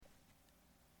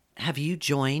Have you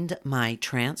joined my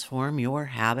Transform Your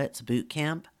Habits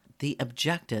bootcamp? The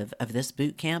objective of this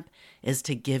bootcamp is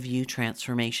to give you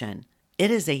transformation. It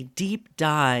is a deep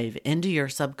dive into your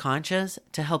subconscious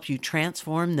to help you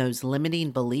transform those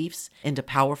limiting beliefs into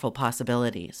powerful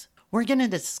possibilities. We're going to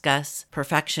discuss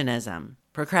perfectionism,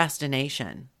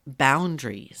 procrastination,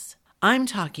 boundaries. I'm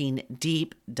talking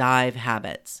deep dive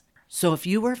habits. So if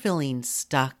you are feeling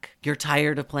stuck, you're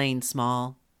tired of playing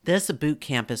small, this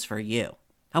bootcamp is for you.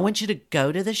 I want you to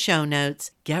go to the show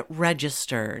notes, get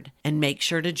registered, and make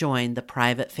sure to join the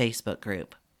private Facebook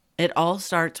group. It all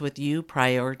starts with you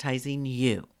prioritizing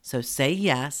you. So say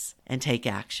yes and take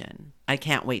action. I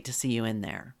can't wait to see you in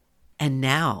there. And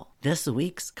now, this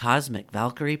week's Cosmic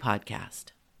Valkyrie podcast.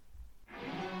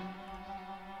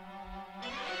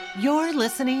 You're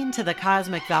listening to the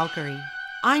Cosmic Valkyrie.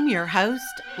 I'm your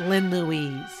host, Lynn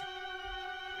Louise.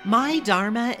 My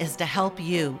dharma is to help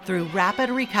you through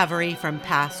rapid recovery from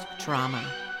past trauma.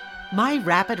 My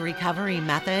rapid recovery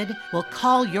method will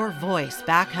call your voice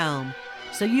back home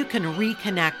so you can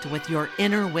reconnect with your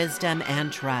inner wisdom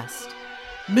and trust,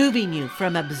 moving you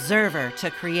from observer to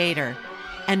creator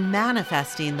and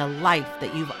manifesting the life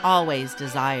that you've always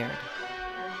desired.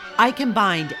 I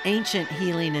combined ancient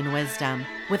healing and wisdom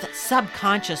with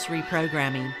subconscious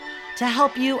reprogramming to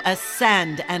help you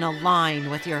ascend and align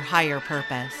with your higher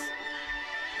purpose.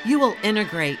 You will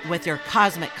integrate with your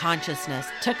cosmic consciousness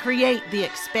to create the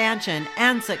expansion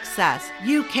and success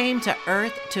you came to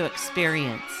Earth to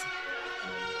experience.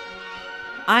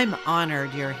 I'm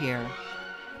honored you're here.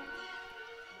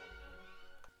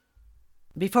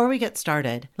 Before we get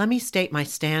started, let me state my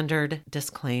standard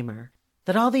disclaimer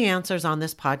that all the answers on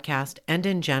this podcast and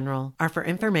in general are for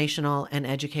informational and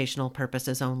educational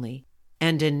purposes only,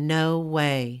 and in no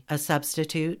way a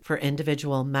substitute for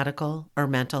individual medical or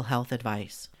mental health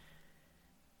advice.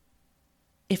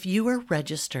 If you are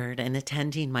registered and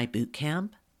attending my bootcamp,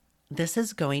 this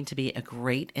is going to be a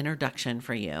great introduction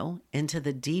for you into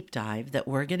the deep dive that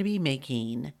we're going to be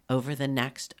making over the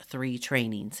next 3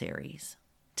 training series.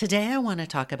 Today, I want to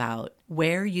talk about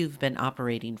where you've been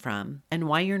operating from and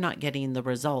why you're not getting the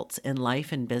results in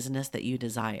life and business that you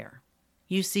desire.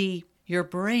 You see, your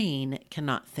brain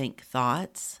cannot think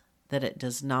thoughts that it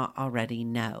does not already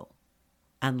know,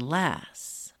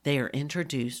 unless they are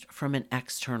introduced from an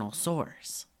external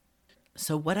source.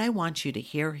 So what I want you to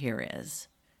hear here is,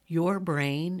 your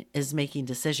brain is making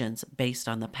decisions based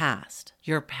on the past,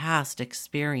 your past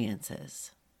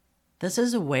experiences. This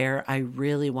is where I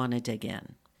really want to dig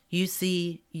in. You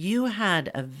see, you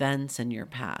had events in your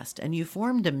past and you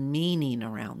formed a meaning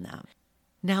around them.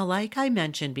 Now, like I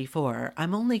mentioned before,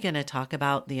 I'm only going to talk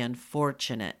about the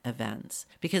unfortunate events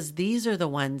because these are the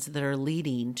ones that are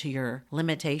leading to your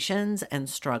limitations and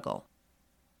struggle.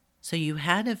 So you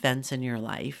had events in your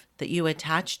life that you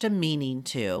attached a meaning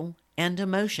to and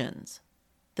emotions.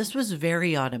 This was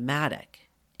very automatic.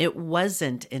 It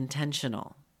wasn't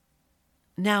intentional.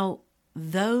 Now,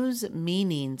 those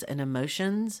meanings and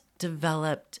emotions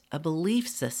developed a belief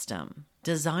system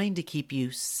designed to keep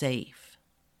you safe.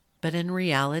 But in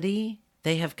reality,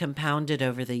 they have compounded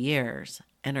over the years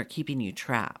and are keeping you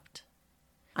trapped.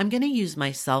 I'm going to use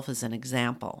myself as an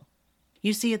example.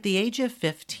 You see, at the age of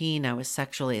 15, I was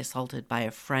sexually assaulted by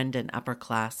a friend and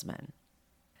upperclassman.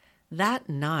 That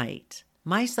night,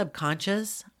 my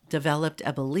subconscious developed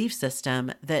a belief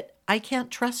system that I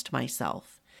can't trust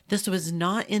myself. This was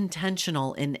not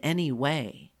intentional in any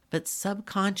way, but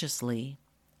subconsciously,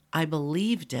 I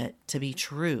believed it to be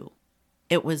true.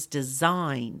 It was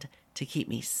designed to keep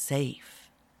me safe.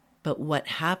 But what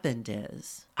happened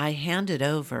is, I handed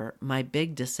over my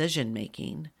big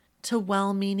decision-making to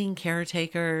well-meaning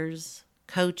caretakers,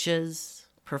 coaches,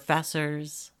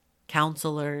 professors,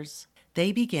 counselors.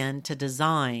 They began to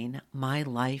design my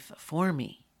life for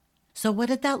me. So what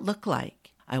did that look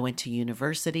like? I went to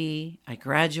university, I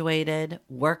graduated,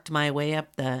 worked my way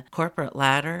up the corporate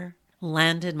ladder,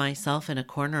 landed myself in a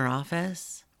corner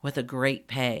office with a great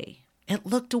pay. It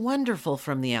looked wonderful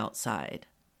from the outside.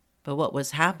 But what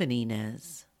was happening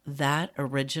is that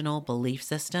original belief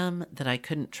system that I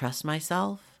couldn't trust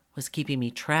myself was keeping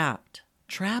me trapped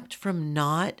from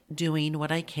not doing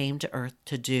what I came to Earth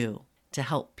to do, to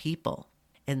help people.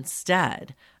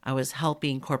 Instead, I was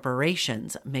helping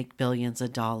corporations make billions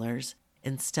of dollars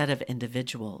instead of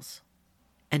individuals.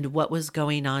 And what was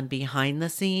going on behind the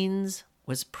scenes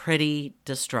was pretty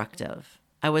destructive.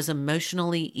 I was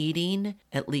emotionally eating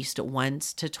at least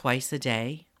once to twice a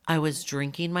day. I was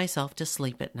drinking myself to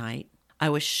sleep at night. I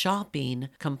was shopping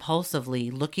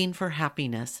compulsively, looking for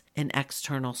happiness in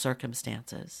external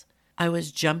circumstances. I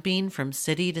was jumping from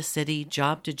city to city,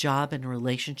 job to job, and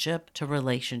relationship to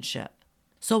relationship.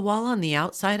 So while on the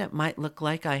outside it might look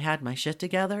like I had my shit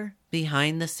together,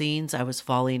 behind the scenes I was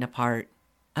falling apart.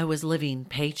 I was living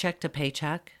paycheck to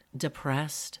paycheck,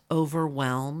 depressed,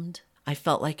 overwhelmed. I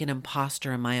felt like an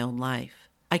imposter in my own life.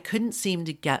 I couldn't seem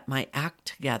to get my act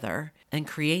together and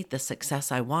create the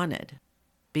success I wanted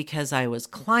because I was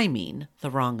climbing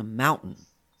the wrong mountain.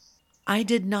 I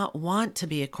did not want to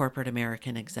be a corporate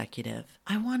American executive.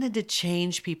 I wanted to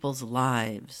change people's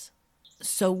lives.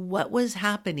 So what was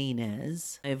happening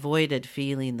is I avoided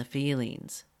feeling the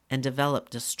feelings and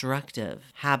developed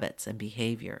destructive habits and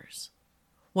behaviors.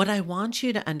 What I want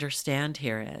you to understand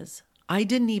here is I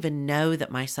didn't even know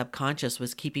that my subconscious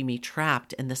was keeping me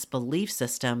trapped in this belief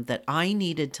system that I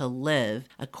needed to live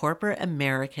a corporate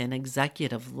American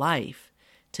executive life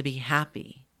to be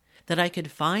happy, that I could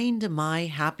find my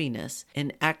happiness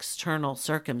in external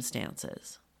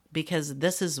circumstances, because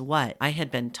this is what I had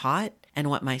been taught and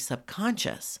what my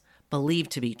subconscious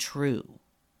believed to be true.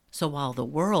 So while the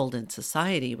world and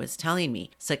society was telling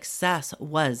me success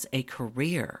was a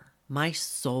career, my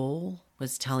soul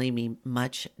was telling me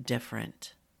much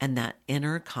different. And that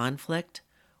inner conflict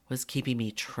was keeping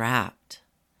me trapped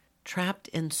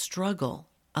in struggle,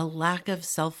 a lack of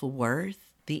self-worth,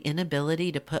 the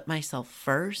inability to put myself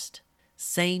first,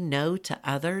 say no to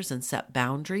others and set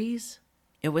boundaries.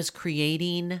 It was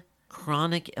creating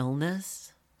chronic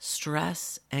illness,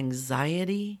 stress,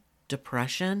 anxiety,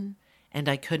 depression, and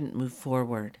I couldn't move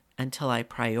forward until I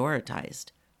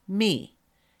prioritized me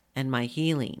and my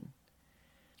healing.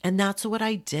 And that's what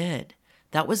I did.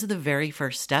 That was the very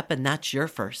first step, and that's your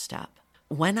first step.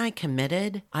 When I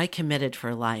committed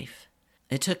for life.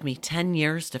 It took me 10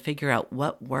 years to figure out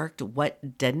what worked,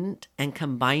 what didn't, and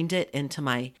combined it into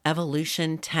my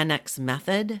Evolution 10X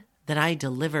method that I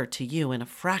deliver to you in a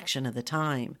fraction of the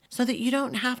time so that you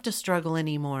don't have to struggle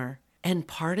anymore. And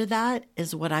part of that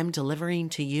is what I'm delivering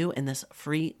to you in this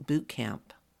free boot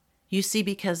camp. You see,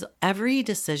 because every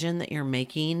decision that you're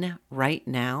making right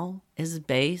now is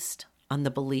based on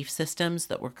the belief systems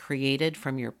that were created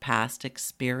from your past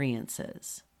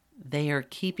experiences. They are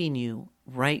keeping you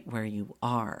right where you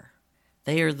are.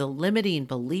 They are the limiting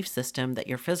belief system that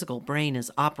your physical brain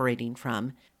is operating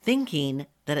from, thinking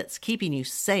that it's keeping you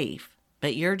safe,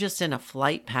 but you're just in a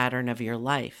flight pattern of your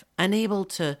life, unable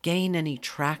to gain any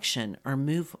traction or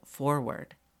move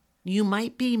forward. You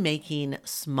might be making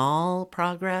small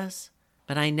progress,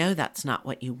 but I know that's not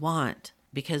what you want,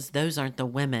 because those aren't the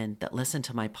women that listen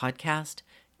to my podcast,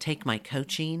 take my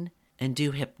coaching, and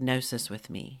do hypnosis with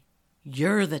me.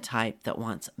 You're the type that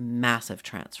wants massive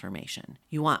transformation.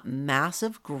 You want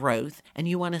massive growth, and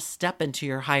you want to step into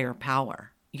your higher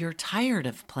power. You're tired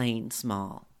of playing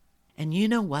small. And you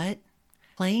know what?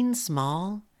 Playing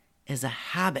small is a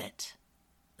habit.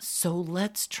 So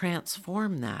let's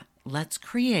transform that. Let's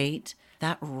create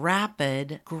that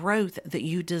rapid growth that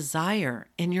you desire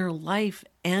in your life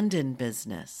and in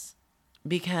business.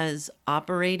 Because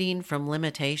operating from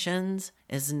limitations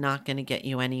is not going to get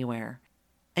you anywhere.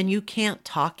 And you can't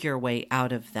talk your way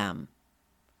out of them.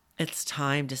 It's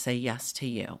time to say yes to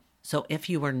you. So if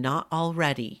you are not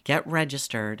already, get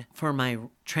registered for my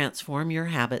Transform Your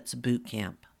Habits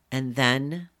Bootcamp. And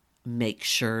then make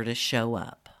sure to show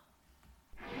up.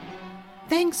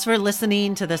 Thanks for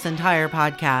listening to this entire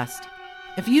podcast.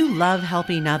 If you love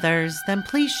helping others, then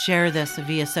please share this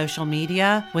via social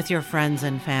media with your friends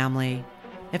and family.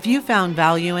 If you found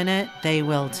value in it, they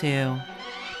will too.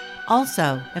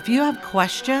 Also, if you have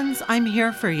questions, I'm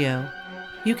here for you.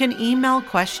 You can email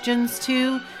questions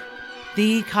to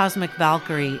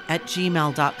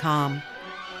thecosmicvalkyrie@gmail.com.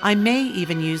 I may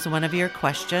even use one of your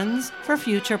questions for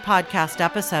future podcast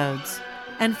episodes.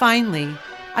 And finally,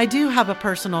 I do have a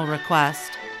personal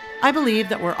request. I believe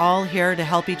that we're all here to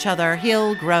help each other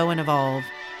heal, grow, and evolve.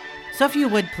 So if you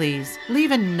would please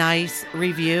leave a nice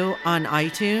review on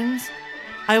iTunes,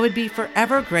 I would be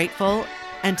forever grateful,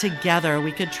 and together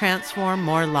we could transform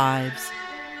more lives.